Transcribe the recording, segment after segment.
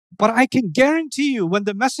But I can guarantee you, when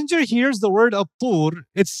the messenger hears the word At-Tur,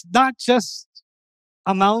 it's not just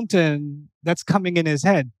a mountain that's coming in his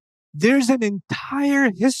head. There's an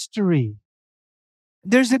entire history.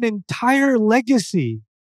 There's an entire legacy.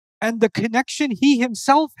 And the connection he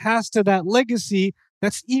himself has to that legacy,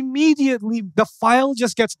 that's immediately, the file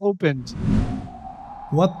just gets opened.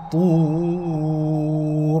 وَالطُّورِ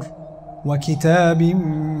وَكِتَابٍ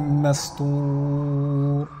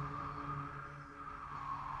مَّسْطُورٍ.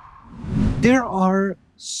 There are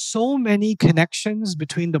so many connections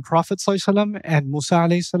between the Prophet ﷺ and Musa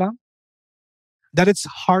ﷺ that it's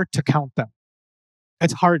hard to count them.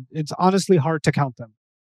 It's honestly hard to count them.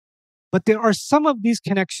 But there are some of these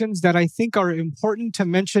connections that I think are important to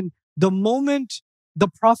mention the moment the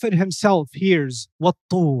Prophet himself hears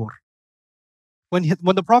Wat-Tur. When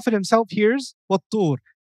the Prophet himself hears Wat-Tur,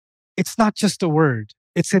 it's not just a word.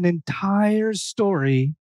 It's an entire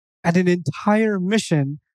story and an entire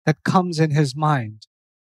mission that comes in his mind.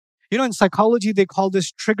 You know, in psychology, they call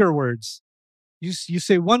this trigger words. You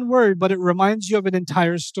say one word, but it reminds you of an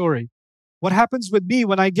entire story. What happens with me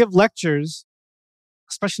when I give lectures,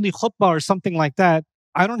 especially khutbah or something like that,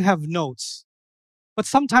 I don't have notes. But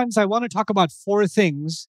sometimes I want to talk about 4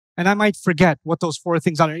 things, and I might forget what those 4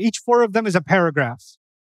 things are. Each 4 of them is a paragraph.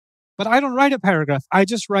 But I don't write a paragraph. I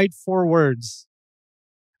just write 4 words.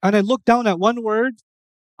 And I look down at one word,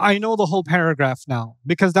 I know the whole paragraph now,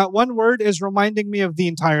 because that one word is reminding me of the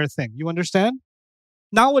entire thing. You understand?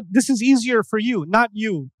 Now, this is easier for you, not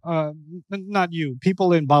you,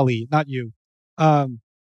 people in Bali, not you.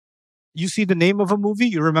 You see the name of a movie,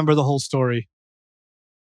 you remember the whole story.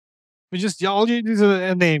 All you need is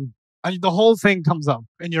a name, and the whole thing comes up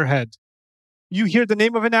in your head. You hear the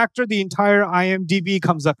name of an actor, the entire IMDb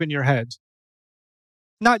comes up in your head.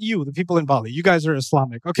 Not you, the people in Bali. You guys are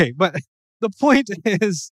Islamic. Okay, but the point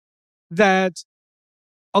is that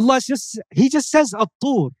Allah He just says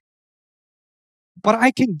At-Tur. But I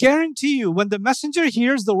can guarantee you, when the messenger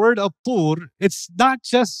hears the word At-Tur, it's not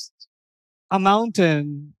just a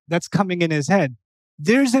mountain that's coming in his head.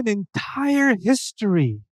 There's an entire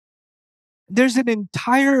history. There's an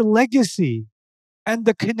entire legacy. And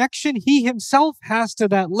the connection he himself has to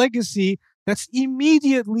that legacy, that's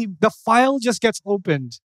immediately, the file just gets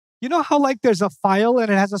opened. You know how like there's a file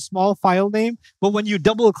and it has a small file name, but when you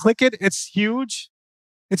double click it, it's huge?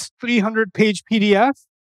 It's 300-page PDF.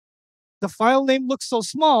 The file name looks so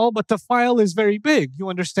small, but the file is very big. You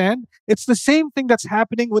understand? It's the same thing that's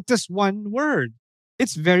happening with this one word.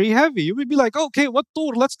 It's very heavy. You would be like, okay,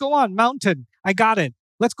 Wat-Tur, let's go on. Mountain. I got it.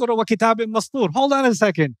 Let's go to Kitabin Mastur. Hold on a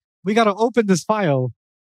second. We got to open this file.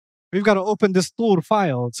 We've got to open this Tur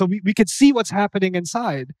file so we could see what's happening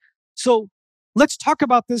inside. So let's talk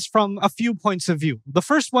about this from a few points of view. The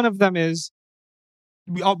first one of them is,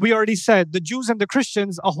 we already said, the Jews and the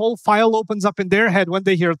Christians, a whole file opens up in their head when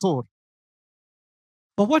they hear Tur.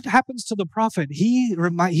 But what happens to the Prophet?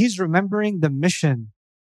 He's remembering the mission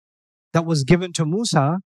that was given to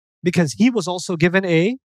Musa, because he was also given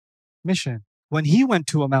a mission when he went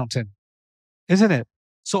to a mountain, isn't it?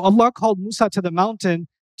 So Allah called Musa to the mountain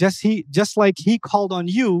just like he called on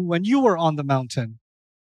you when you were on the mountain.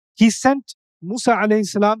 He sent Musa alayhi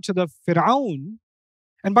salam to the Fir'aun.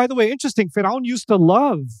 And by the way, interesting, Fir'aun used to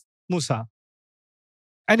love Musa.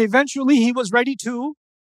 And eventually he was ready to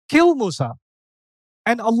kill Musa.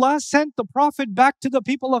 And Allah sent the Prophet back to the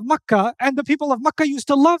people of Makkah, and the people of Makkah used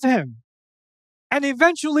to love him. And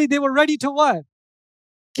eventually they were ready to what?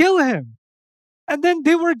 Kill him. And then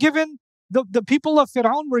they were given, the people of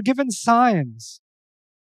Fir'aun were given signs.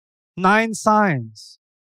 9 signs.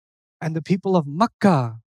 And the people of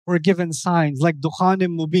Makkah were given signs like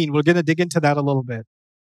Dukhanim Mubin. We're going to dig into that a little bit.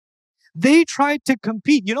 They tried to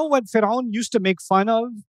compete. You know what Fir'aun used to make fun of?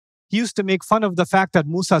 He used to make fun of the fact that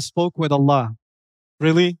Musa spoke with Allah.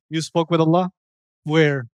 Really? You spoke with Allah?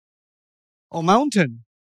 Where? Oh, mountain.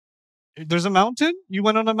 There's a mountain? You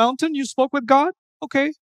went on a mountain? You spoke with God?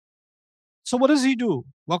 Okay. So what does he do?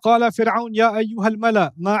 وَقَالَ فِرْعَوْنَ يَا أَيُّهَا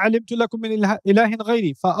الْمَلَأ مَا عَلِمْتُ لَكُم مِّنْ إِلَٰهٍ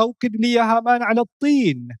غَيْرِي فَأَوْقِدْ لِي هَامَانَ عَلَى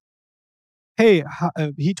الطِّينِ. Hey,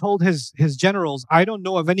 he told his generals, I don't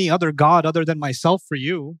know of any other God other than myself for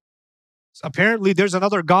you. So apparently there's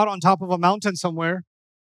another God on top of a mountain somewhere.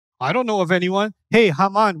 I don't know of anyone. Hey,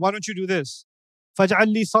 Haman, why don't you do this?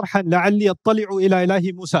 فَاجْعَلْ لِي صَرْحًا لَعَلِّي أَطَّلِعُ إِلَىٰ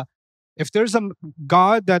إِلَٰهِ مُوسَى. If there's a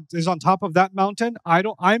God that is on top of that mountain,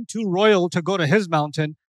 I'm too royal to go to his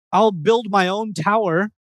mountain. I'll build my own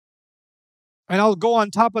tower and I'll go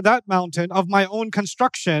on top of that mountain of my own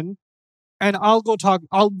construction and I'll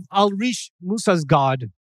reach Musa's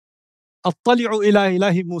God. أَطَّلِعُ إِلَىٰ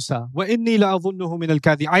إِلَٰهِ مُوسَى وَإِنِّي لَأَظُنُّهُ مِنَ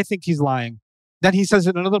الْكَاذِبِينَ. I think he's lying. Then he says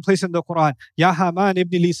in another place in the Quran, Ya Haman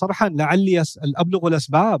ibn li sarhan la'alli ablughu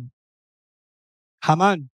al-asbab.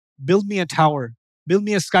 Haman, build me a tower, build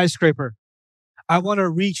me a skyscraper. I want to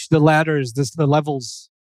reach the ladders, the levels.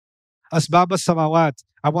 Asbab as-samawat.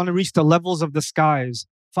 I want to reach the levels of the skies.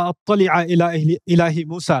 فَأَطَّلِعَ إِلَى إِلَهِ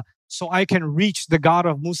Musa. So I can reach the God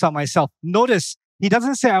of Musa myself. Notice, he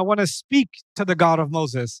doesn't say, I want to speak to the God of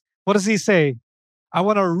Moses. What does he say? I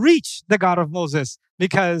want to reach the God of Moses.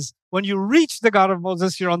 Because when you reach the God of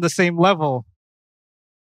Moses, you're on the same level.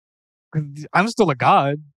 I'm still a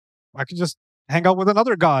God. I could just hang out with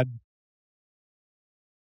another God.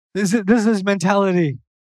 This is his mentality.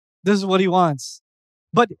 This is what he wants.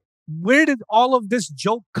 But where did all of this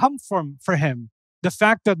joke come from for him? The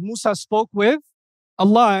fact that Musa spoke with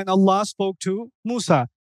Allah and Allah spoke to Musa.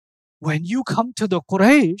 When you come to the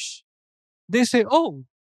Quraysh, they say, oh,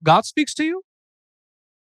 God speaks to you?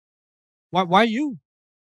 Why you?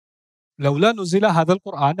 لولا نزل هذا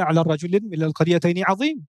القرآن على رجل من القريتين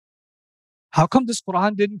عظيم. How come this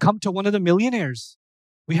Quran didn't come to one of the millionaires?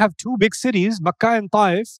 We have two big cities, Makkah and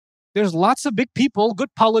Taif. There's lots of big people,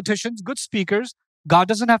 good politicians, good speakers. God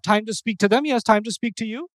doesn't have time to speak to them. He has time to speak to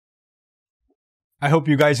you. I hope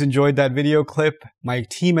you guys enjoyed that video clip. My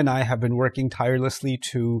team and I have been working tirelessly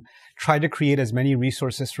to try to create as many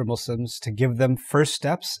resources for Muslims to give them first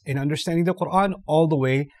steps in understanding the Quran all the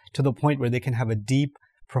way to the point where they can have a deep,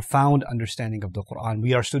 profound understanding of the Quran.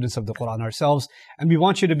 We are students of the Quran ourselves, and we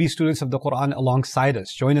want you to be students of the Quran alongside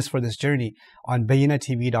us. Join us for this journey on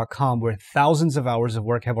BayyinahTV.com, where thousands of hours of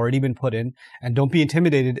work have already been put in. And don't be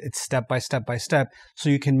intimidated, it's step by step by step, so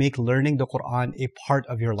you can make learning the Quran a part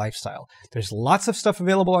of your lifestyle. There's lots of stuff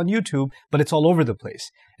available on YouTube, but it's all over the place.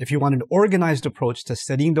 If you want an organized approach to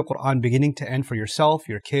studying the Quran beginning to end for yourself,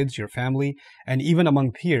 your kids, your family, and even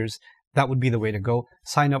among peers, that would be the way to go.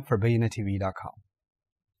 Sign up for BayyinahTV.com.